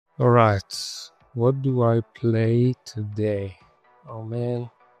Alright, what do I play today? Oh man,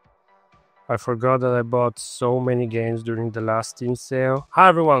 I forgot that I bought so many games during the last Steam sale. Hi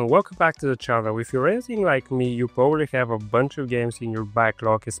everyone, welcome back to the channel. If you're anything like me, you probably have a bunch of games in your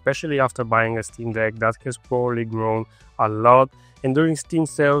backlog, especially after buying a Steam Deck that has probably grown a lot. And during Steam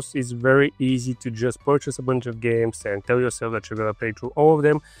sales, it's very easy to just purchase a bunch of games and tell yourself that you're gonna play through all of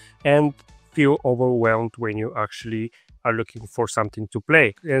them and feel overwhelmed when you actually are looking for something to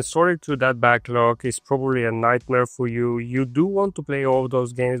play. And sorry to that backlog, is probably a nightmare for you. You do want to play all of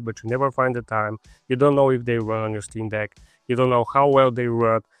those games, but you never find the time. You don't know if they run on your Steam Deck. You don't know how well they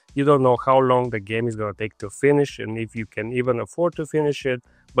run. You don't know how long the game is going to take to finish and if you can even afford to finish it.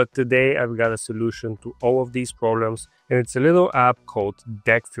 But today I've got a solution to all of these problems, and it's a little app called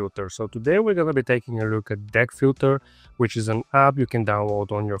DeckFilter. So today we're going to be taking a look at DeckFilter, which is an app you can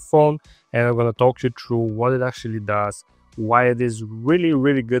download on your phone, and I'm going to talk you through what it actually does, why it is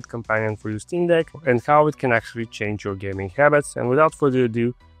really good companion for your Steam Deck, and how it can actually change your gaming habits. And without further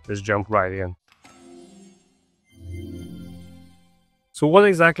ado, let's jump right in. So what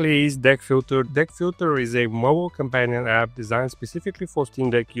exactly is DeckFilter? DeckFilter is a mobile companion app designed specifically for Steam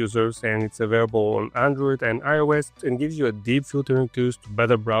Deck users, and it's available on Android and iOS and gives you a deep filtering tools to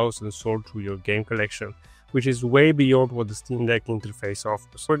better browse and sort through your game collection, which is way beyond what the Steam Deck interface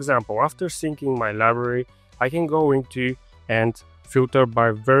offers. For example, after syncing my library, I can go into and filter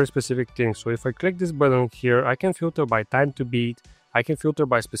by very specific things. So if I click this button here, I can filter by time to beat, I can filter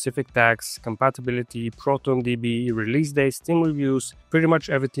by specific tags, compatibility, ProtonDB, release date, Steam reviews, pretty much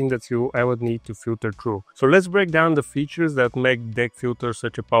everything that you ever need to filter through. So let's break down the features that make DeckFilter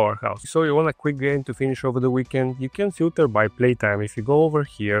such a powerhouse. So you want a quick game to finish over the weekend, you can filter by playtime. If you go over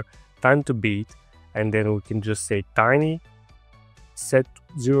here, time to beat, and then we can just say tiny, set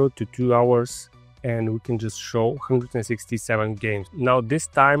 0 to 2 hours, and we can just show 167 games. Now this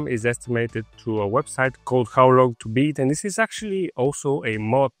time is estimated through a website called How Long to Beat, and this is actually also a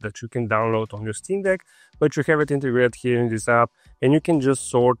mod that you can download on your Steam Deck, but you have it integrated here in this app, and you can just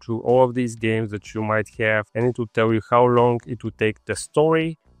sort through all of these games that you might have, and it will tell you how long it will take the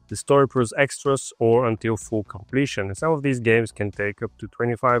story plus extras, or until full completion. And some of these games can take up to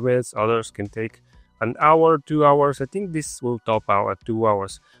 25 minutes, others can take an hour, 2 hours. I think this will top out at 2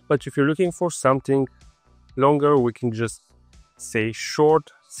 hours. But if you're looking for something longer, we can just say short,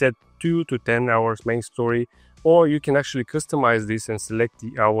 set 2 to 10 hours main story, or you can actually customize this and select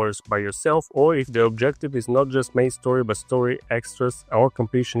the hours by yourself. Or if the objective is not just main story, but story, extras, or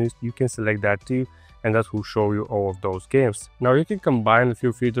completionist, you can select that too, and that will show you all of those games. Now you can combine a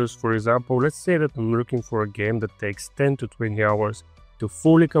few features. For example, let's say that I'm looking for a game that takes 10 to 20 hours to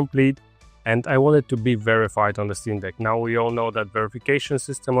fully complete, and I want it to be verified on the Steam Deck. Now we all know that verification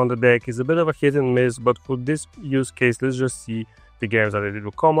system on the deck is a bit of a hit and miss, but for this use case, let's just see the games that it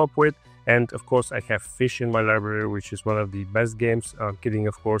will come up with. And of course, I have Fish in my library, which is one of the best games. I'm kidding,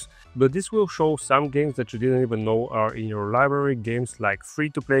 of course. But this will show some games that you didn't even know are in your library. Games like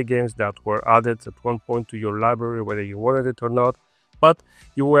free-to-play games that were added at one point to your library, whether you wanted it or not. But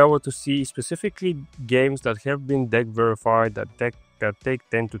you were able to see specifically games that have been deck verified, that take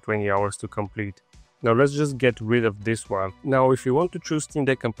 10 to 20 hours to complete. Now let's just get rid of this one. Now if you want to choose Steam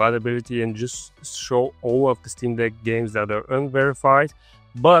Deck compatibility and just show all of the Steam Deck games that are unverified,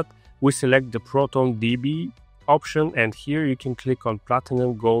 but we select the ProtonDB option, and here you can click on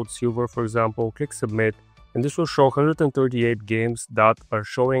Platinum, Gold, Silver, for example, click Submit, and this will show 138 games that are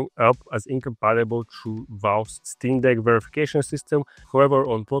showing up as incompatible through Valve's Steam Deck verification system. However,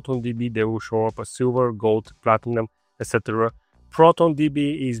 on ProtonDB they will show up as Silver, Gold, Platinum, etc.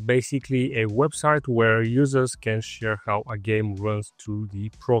 ProtonDB is basically a website where users can share how a game runs through the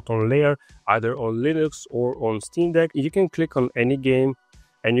Proton layer, either on Linux or on Steam Deck. You can click on any game,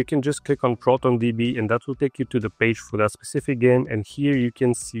 and you can just click on ProtonDB, and that will take you to the page for that specific game. And here you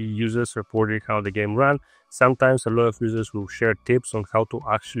can see users reporting how the game ran. Sometimes a lot of users will share tips on how to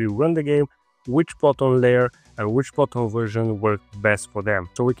actually run the game, which Proton layer and which Proton version worked best for them.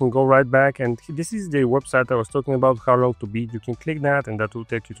 So we can go right back, and this is the website I was talking about, How Long to Beat. You can click that, and that will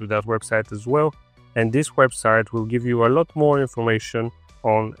take you to that website as well. And this website will give you a lot more information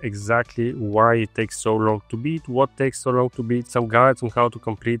on exactly why it takes so long to beat, what takes so long to beat, some guides on how to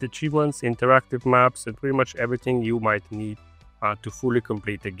complete achievements, interactive maps, and pretty much everything you might need to fully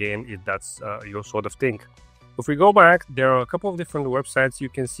complete the game, if that's your sort of thing. If we go back, there are a couple of different websites you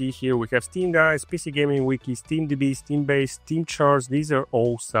can see here. We have Steam Guys, PC Gaming Wiki, SteamDB, SteamBase, Steam Charts. These are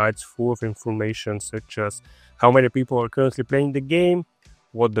all sites full of information such as how many people are currently playing the game,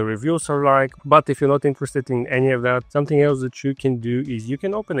 what the reviews are like. But if you're not interested in any of that, something else that you can do is you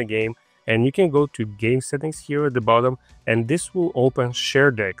can open a game and you can go to game settings here at the bottom, and this will open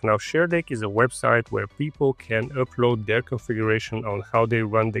ShareDeck. Now ShareDeck is a website where people can upload their configuration on how they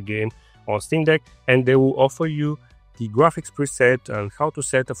run the game on Steam Deck, and they will offer you the graphics preset and how to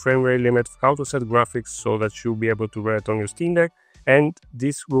set a frame rate limit, how to set graphics so that you'll be able to run it on your Steam Deck. And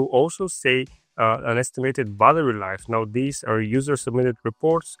this will also say an estimated battery life. Now these are user submitted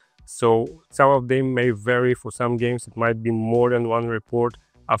reports, so some of them may vary. For some games it might be more than one report.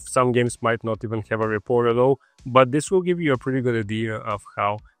 Some games might not even have a report at all, but this will give you a pretty good idea of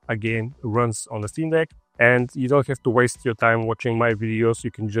how a game runs on the Steam Deck, and you don't have to waste your time watching my videos.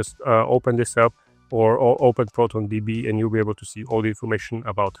 You can just open this up or open ProtonDB, and you'll be able to see all the information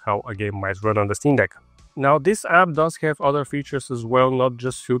about how a game might run on the Steam Deck. Now this app does have other features as well, not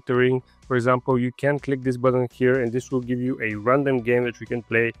just filtering. For example, you can click this button here and this will give you a random game that you can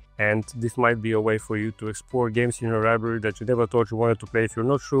play, and this might be a way for you to explore games in your library that you never thought you wanted to play. If you're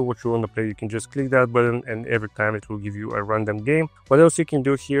not sure what you want to play, you can just click that button and every time it will give you a random game. What else you can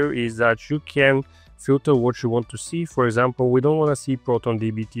do here is that you can filter what you want to see. For example, we don't want to see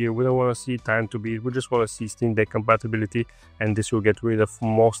ProtonDB tier, we don't want to see time to beat, we just want to see Steam Deck compatibility, and this will get rid of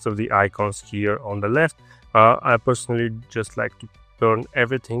most of the icons here on the left. I personally just like to turn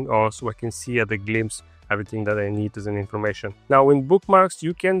everything on so I can see at a glimpse everything that I need as an information. Now in Bookmarks,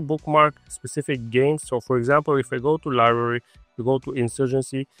 you can bookmark specific games. So for example, if I go to library, you go to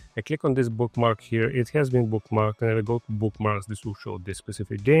Insurgency, I click on this bookmark here, it has been bookmarked, and I go to Bookmarks, this will show this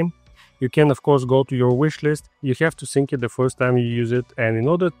specific game. You can of course go to your wish list. You have to sync it the first time you use it, and in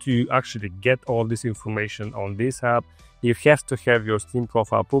order to actually get all this information on this app, you have to have your Steam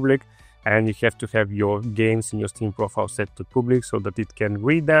profile public, and you have to have your games in your Steam profile set to public so that it can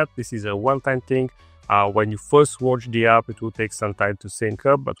read that. This is a one-time thing. When you first launch the app, it will take some time to sync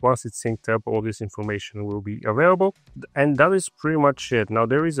up, but once it's synced up, all this information will be available. And that is pretty much it. Now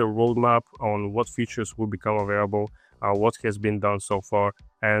there is a roadmap on what features will become available, what has been done so far,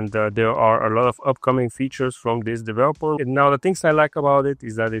 and there are a lot of upcoming features from this developer. And now the things I like about it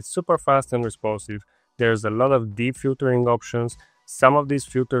is that it's super fast and responsive. There's a lot of deep filtering options. Some of these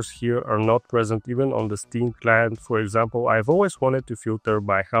filters here are not present even on the Steam client. For example, I've always wanted to filter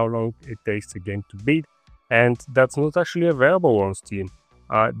by how long it takes a game to beat, and that's not actually available on Steam.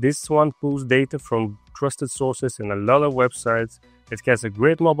 This one pulls data from trusted sources and a lot of websites. It has a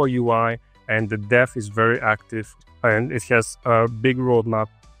great mobile UI, and the dev is very active, and it has a big roadmap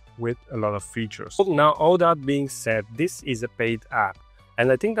with a lot of features. Now, all that being said, this is a paid app.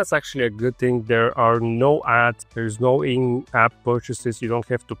 And I think that's actually a good thing. There are no ads, there's no in-app purchases, you don't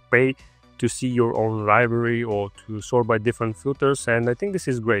have to pay to see your own library or to sort by different filters, and I think this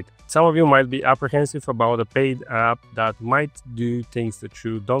is great. Some of you might be apprehensive about a paid app that might do things that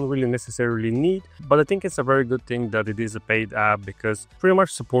you don't really necessarily need, but I think it's a very good thing that it is a paid app because it's pretty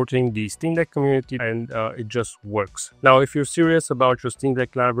much supporting the Steam Deck community, and it just works. Now, if you're serious about your Steam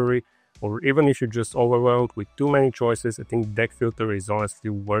Deck library, or even if you're just overwhelmed with too many choices, I think DeckFilter is honestly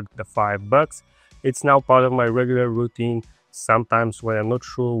worth the $5. It's now part of my regular routine. Sometimes when I'm not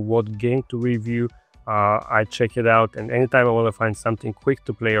sure what game to review, I check it out, and anytime I want to find something quick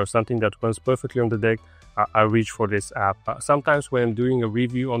to play or something that runs perfectly on the deck, I reach for this app. Sometimes when I'm doing a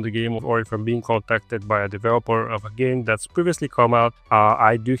review on the game, or if I'm being contacted by a developer of a game that's previously come out,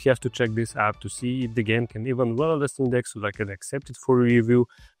 I do have to check this app to see if the game can even run on the Steam Deck so that I can accept it for review.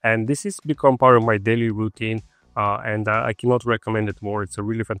 And this has become part of my daily routine, and I cannot recommend it more. It's a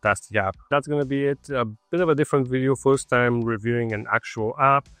really fantastic app. That's going to be it. A bit of a different video, first time reviewing an actual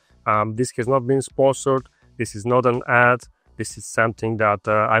app. This has not been sponsored. This is not an ad. This is something that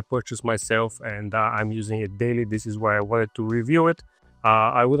I purchased myself, and I'm using it daily. This is why I wanted to review it.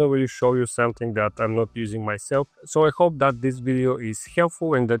 I wouldn't really show you something that I'm not using myself. So I hope that this video is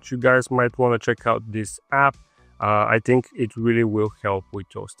helpful and that you guys might want to check out this app. I think it really will help with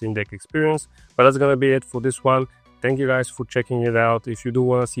your Steam Deck experience. But that's going to be it for this one. Thank you guys for checking it out. If you do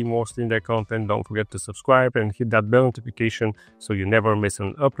want to see more Steam Deck content, don't forget to subscribe and hit that bell notification so you never miss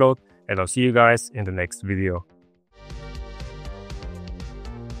an upload. And I'll see you guys in the next video.